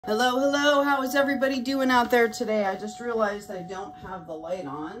Hello, hello. How is everybody doing out there today? I just realized I don't have the light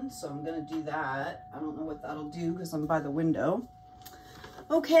on, so I'm going to do that. I don't know what that'll do because I'm by the window.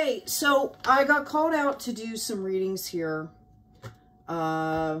 Okay, so I got called out to do some readings here.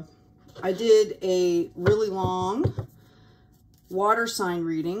 I did a really long water sign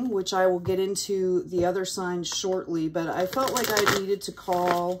reading, which I will get into the other signs shortly, but I felt like I needed to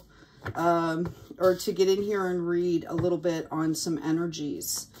call or to get in here and read a little bit on some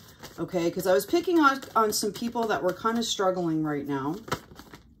energies. Okay, because I was picking on some people that were kind of struggling right now.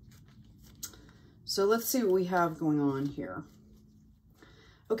 So let's see what we have going on here.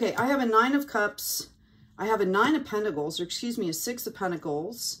 Okay, I have a 9 of Cups. I have a 9 of Pentacles, or excuse me, a 6 of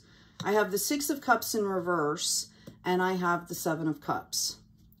Pentacles. I have the 6 of Cups in reverse, and I have the 7 of Cups.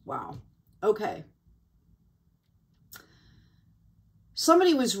 Wow. Okay.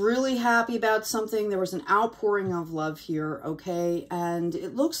 Somebody was really happy about something. There was an outpouring of love here, okay? And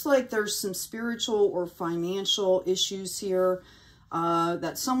it looks like there's some spiritual or financial issues here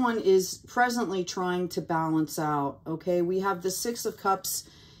that someone is presently trying to balance out, okay? We have the 6 of Cups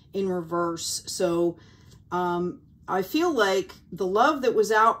in reverse. So I feel like the love that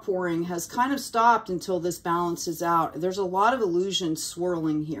was outpouring has kind of stopped until this balances out. There's a lot of illusion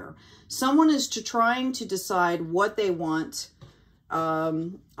swirling here. Someone is trying to decide what they want.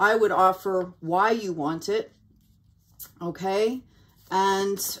 I would offer why you want it, okay?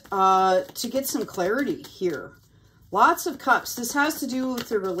 And to get some clarity here. Lots of Cups. This has to do with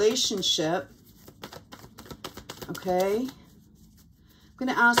the relationship, okay? I'm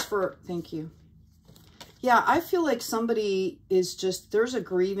going to ask for, thank you. Yeah, I feel like somebody is just, there's a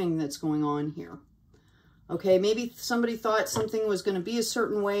grieving that's going on here. Okay, maybe somebody thought something was going to be a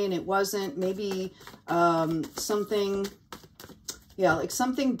certain way and it wasn't. Maybe something... yeah, like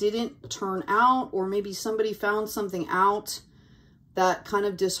something didn't turn out, or maybe somebody found something out that kind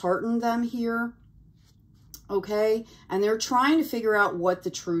of disheartened them here, okay? And they're trying to figure out what the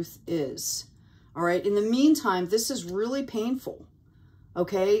truth is, all right? In the meantime, this is really painful,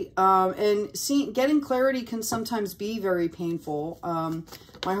 okay? And getting clarity can sometimes be very painful.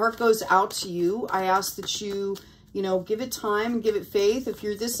 My heart goes out to you. I ask that you know, give it time, give it faith. If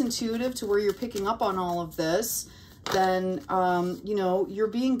you're this intuitive to where you're picking up on all of this, then, you know, you're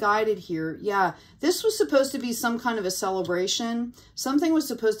being guided here. Yeah, this was supposed to be some kind of a celebration. Something was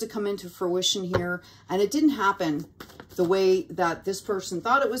supposed to come into fruition here, and it didn't happen the way that this person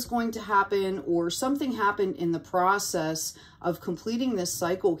thought it was going to happen, or something happened in the process of completing this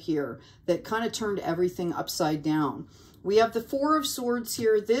cycle here that kind of turned everything upside down. We have the 4 of Swords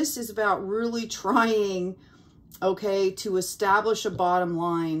here. This is about really trying, okay, to establish a bottom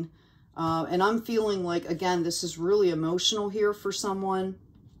line. And I'm feeling like, again, this is really emotional here for someone.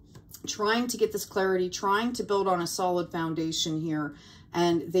 Trying to get this clarity, trying to build on a solid foundation here.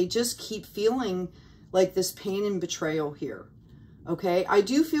 And they just keep feeling like this pain and betrayal here. Okay, I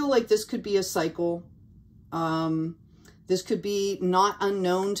do feel like this could be a cycle. This could be not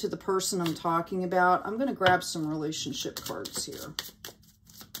unknown to the person I'm talking about. I'm going to grab some relationship cards here.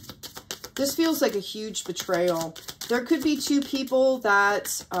 This feels like a huge betrayal. There could be 2 people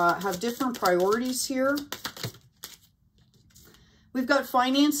that have different priorities here. We've got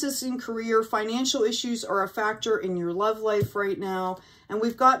finances and career. Financial issues are a factor in your love life right now. And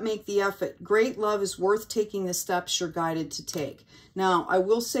we've got make the effort. Great love is worth taking the steps you're guided to take. Now, I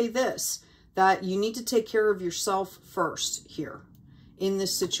will say this, that you need to take care of yourself first here in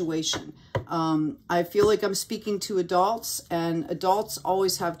this situation. I feel like I'm speaking to adults, and adults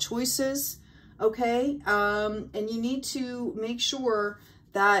always have choices, okay? And you need to make sure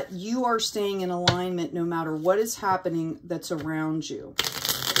that you are staying in alignment no matter what is happening that's around you.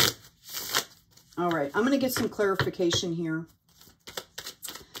 All right, I'm going to get some clarification here.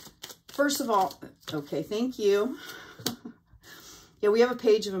 First of all, okay, thank you. Yeah, we have a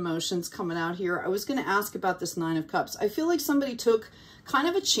Page of Emotions coming out here. I was going to ask about this 9 of Cups. I feel like somebody took kind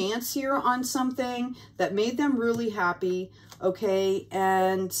of a chance here on something that made them really happy, okay?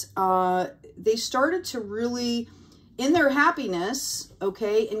 And they started to really, in their happiness,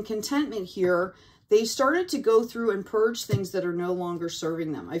 okay, and contentment here, they started to go through and purge things that are no longer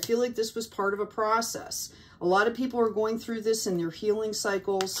serving them. I feel like this was part of a process. A lot of people are going through this in their healing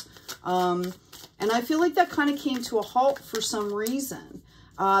cycles. And I feel like that kind of came to a halt for some reason.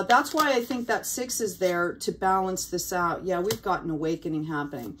 That's why I think that 6 is there to balance this out. Yeah, we've got an awakening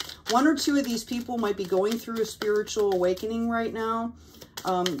happening. 1 or 2 of these people might be going through a spiritual awakening right now.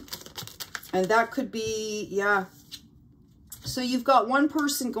 And that could be, yeah. So you've got one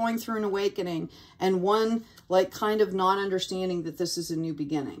person going through an awakening and one like kind of not understanding that this is a new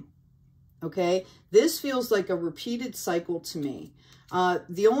beginning. Okay, this feels like a repeated cycle to me.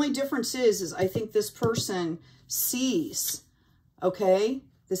 The only difference is I think this person sees, okay,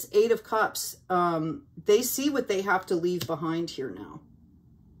 this Eight of Cups, they see what they have to leave behind here now.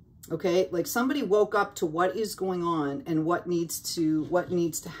 Okay, like somebody woke up to what is going on and what needs to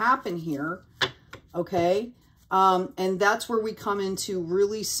happen here. Okay, and that's where we come into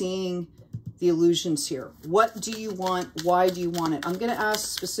really seeing the illusions here. What do you want? Why do you want it? I'm going to ask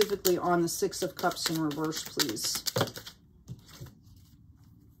specifically on the Six of Cups in reverse, please.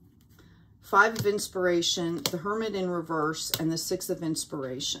 Five of Inspiration, the Hermit in reverse, and the Six of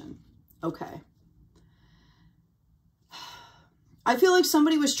Inspiration. Okay. I feel like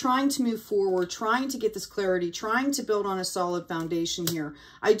somebody was trying to move forward, trying to get this clarity, trying to build on a solid foundation here.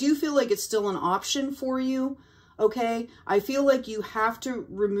 I do feel like it's still an option for you, okay? I feel like you have to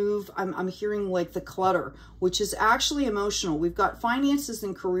remove, I'm hearing like the clutter, which is actually emotional. We've got finances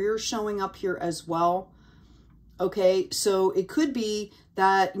and career showing up here as well, okay? So it could be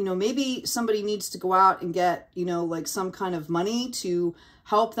that, you know, maybe somebody needs to go out and get, you know, like some kind of money to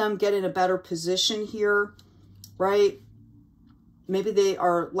help them get in a better position here, right? Maybe they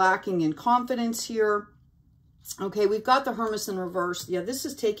are lacking in confidence here. Okay, we've got the Hermes in reverse. Yeah, this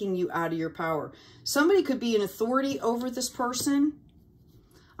is taking you out of your power. Somebody could be an authority over this person.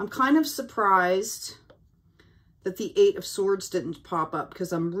 I'm kind of surprised that the Eight of Swords didn't pop up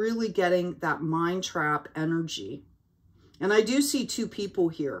because I'm really getting that mind trap energy. And I do see two people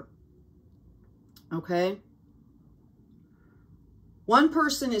here. Okay. One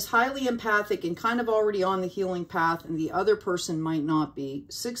person is highly empathic and kind of already on the healing path, and the other person might not be.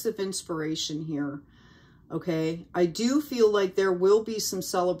 Six of Inspiration here. Okay. I do feel like there will be some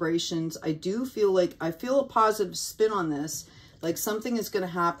celebrations. I do feel like, I feel a positive spin on this. Like something is going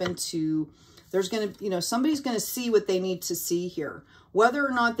to happen to, there's going to, you know, somebody's going to see what they need to see here. Whether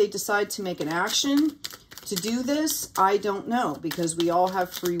or not they decide to make an action to do this, I don't know, because we all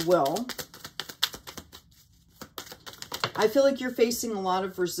have free will. I feel like you're facing a lot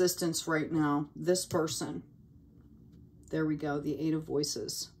of resistance right now, this person. There we go, the Eight of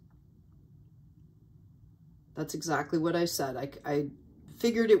Voices. That's exactly what I said. I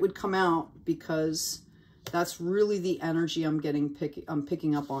figured it would come out because that's really the energy I'm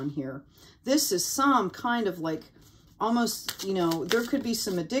picking up on here. This is some kind of like almost, you know, there could be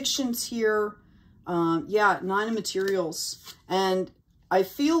some addictions here. Yeah, Nine of Materials. And I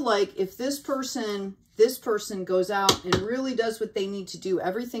feel like if this person goes out and really does what they need to do,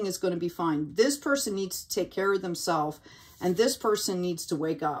 everything is going to be fine. This person needs to take care of themselves, and this person needs to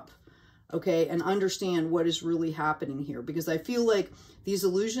wake up, okay, and understand what is really happening here, because I feel like these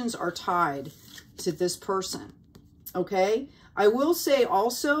illusions are tied to this person, okay? I will say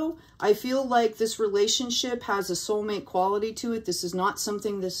also, I feel like this relationship has a soulmate quality to it. This is not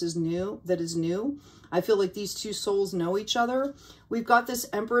something that is new. I feel like these two souls know each other. We've got this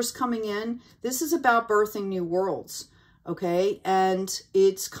Empress coming in. This is about birthing new worlds, okay? And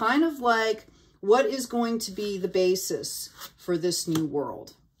it's kind of like, what is going to be the basis for this new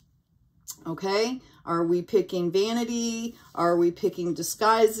world, okay? Are we picking vanity? Are we picking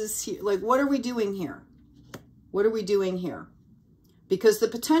disguises here? Like, what are we doing here? What are we doing here? Because the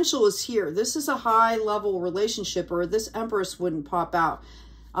potential is here. This is a high-level relationship, or this Empress wouldn't pop out.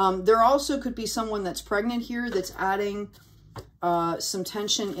 There also could be someone that's pregnant here that's adding some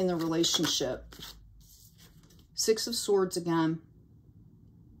tension in the relationship. Six of Swords again.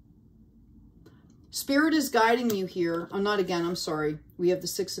 Spirit is guiding you here. Oh, not again, I'm sorry. We have the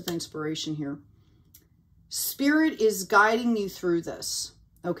Six of Inspiration here. Spirit is guiding you through this,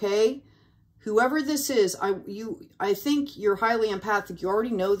 okay? Whoever this is, I think you're highly empathic. You already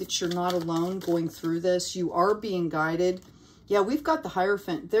know that you're not alone going through this. You are being guided. Yeah, we've got the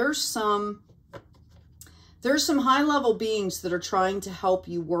Hierophant. There's some high-level beings that are trying to help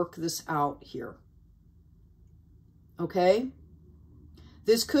you work this out here. Okay?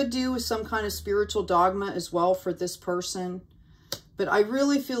 This could do with some kind of spiritual dogma as well for this person. But I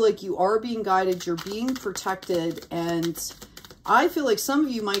really feel like you are being guided. You're being protected. And I feel like some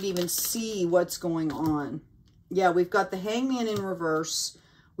of you might even see what's going on. Yeah, we've got the Hangman in reverse.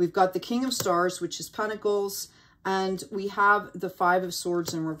 We've got the King of Stars, which is Pentacles. And we have the Five of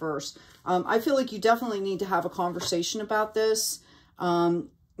Swords in reverse. I feel like you definitely need to have a conversation about this.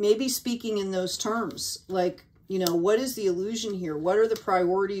 Maybe speaking in those terms. Like, you know, what is the illusion here? What are the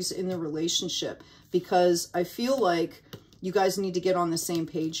priorities in the relationship? Because I feel like you guys need to get on the same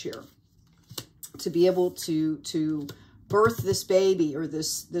page here to be able to birth this baby or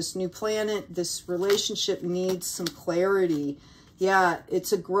this new planet. This relationship needs some clarity. Yeah,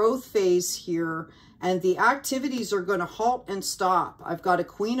 it's a growth phase here. And the activities are going to halt and stop. I've got a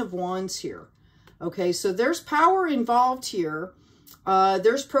Queen of Wands here. Okay, so there's power involved here.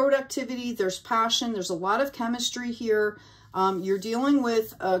 There's productivity, there's passion, there's a lot of chemistry here. You're dealing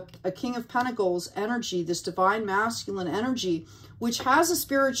with a King of Pentacles energy, this divine masculine energy, which has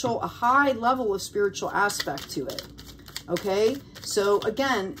a high level of spiritual aspect to it. Okay, so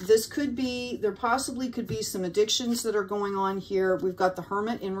again, there possibly could be some addictions that are going on here. We've got the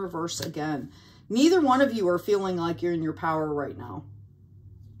Hermit in reverse again. Neither one of you are feeling like you're in your power right now.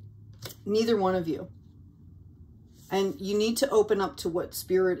 Neither one of you. And you need to open up to what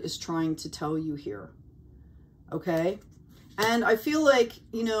Spirit is trying to tell you here. Okay? And I feel like,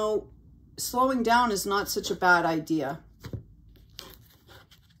 you know, slowing down is not such a bad idea.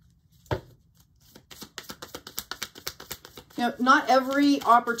 You know, not every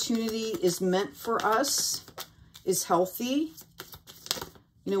opportunity is meant for us, is healthy.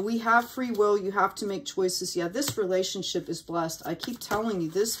 You know, we have free will. You have to make choices. Yeah, this relationship is blessed. I keep telling you,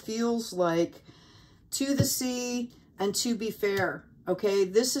 this feels like to the sea and to be fair. Okay,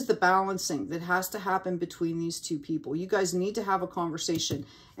 this is the balancing that has to happen between these two people. You guys need to have a conversation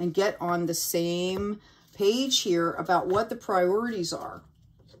and get on the same page here about what the priorities are.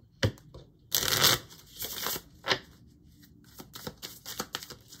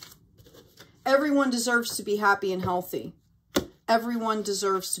 Everyone deserves to be happy and healthy. Everyone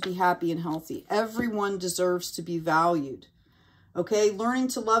deserves to be happy and healthy. Everyone deserves to be valued. Okay, learning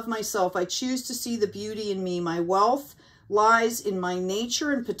to love myself. I choose to see the beauty in me. My wealth lies in my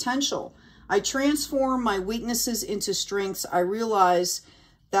nature and potential. I transform my weaknesses into strengths. I realize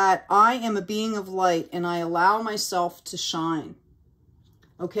that I am a being of light and I allow myself to shine.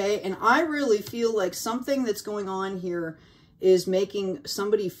 Okay, and I really feel like something that's going on here is making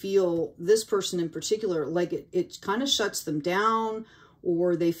somebody feel, this person in particular, like it kind of shuts them down,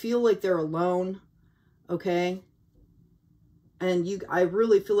 or they feel like they're alone, okay? And I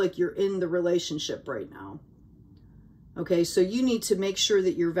really feel like you're in the relationship right now. Okay, so you need to make sure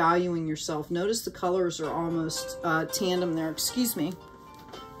that you're valuing yourself. Notice the colors are almost tandem there, excuse me.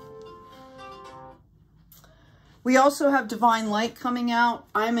 We also have divine light coming out.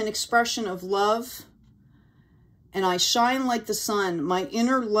 I'm an expression of love, and I shine like the sun. My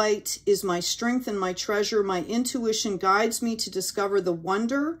inner light is my strength and my treasure. My intuition guides me to discover the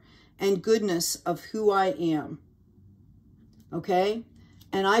wonder and goodness of who I am. Okay?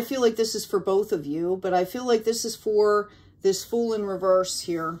 And I feel like this is for both of you, but I feel like this is for this Fool in reverse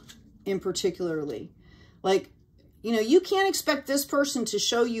here in particularly. Like, you know, you can't expect this person to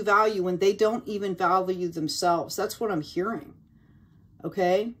show you value when they don't even value themselves. That's what I'm hearing.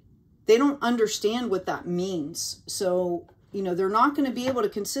 Okay? They don't understand what that means. So, you know, they're not going to be able to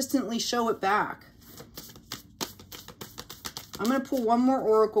consistently show it back. I'm going to pull one more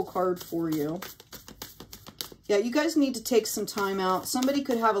oracle card for you. Yeah, you guys need to take some time out. Somebody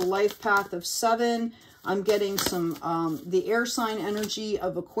could have a life path of 7. I'm getting some, the air sign energy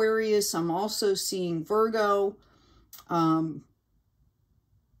of Aquarius. I'm also seeing Virgo. I'm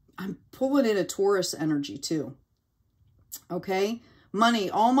pulling in a Taurus energy too. Okay. Money,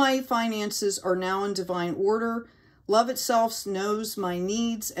 all my finances are now in divine order. Love itself knows my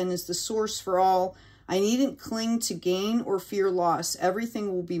needs and is the source for all. I needn't cling to gain or fear loss.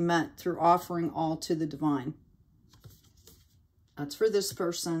 Everything will be met through offering all to the divine. That's for this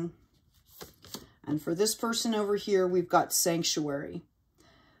person. And for this person over here, we've got sanctuary.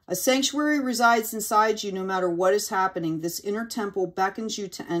 A sanctuary resides inside you no matter what is happening. This inner temple beckons you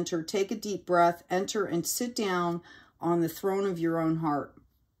to enter. Take a deep breath, enter, and sit down on the throne of your own heart.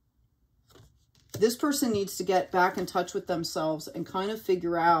 This person needs to get back in touch with themselves and kind of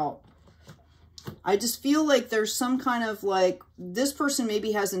figure out. I just feel like there's some kind of like, this person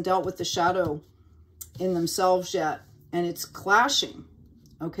maybe hasn't dealt with the shadow in themselves yet, and it's clashing,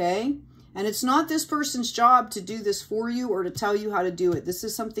 okay? And it's not this person's job to do this for you or to tell you how to do it. This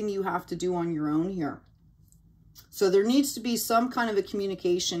is something you have to do on your own here. So there needs to be some kind of a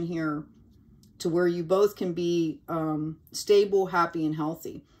communication here to where you both can be stable, happy, and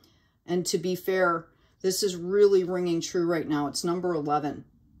healthy. And to be fair, this is really ringing true right now. It's number 11.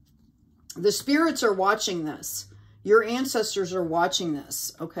 The spirits are watching this. Your ancestors are watching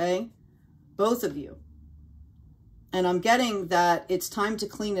this, okay? Both of you. And I'm getting that it's time to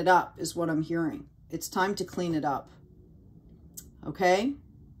clean it up is what I'm hearing. It's time to clean it up. Okay?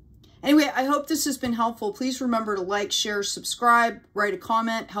 Anyway, I hope this has been helpful. Please remember to like, share, subscribe, write a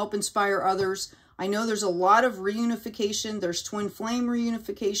comment, help inspire others. I know there's a lot of reunification. There's twin flame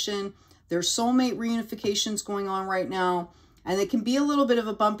reunification. There's soulmate reunifications going on right now. And it can be a little bit of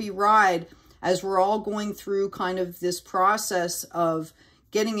a bumpy ride as we're all going through kind of this process of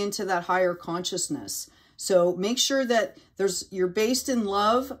getting into that higher consciousness. So make sure that you're based in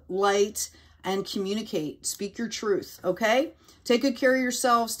love, light, and communicate. Speak your truth, okay? Take good care of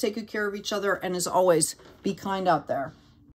yourselves. Take good care of each other. And as always, be kind out there.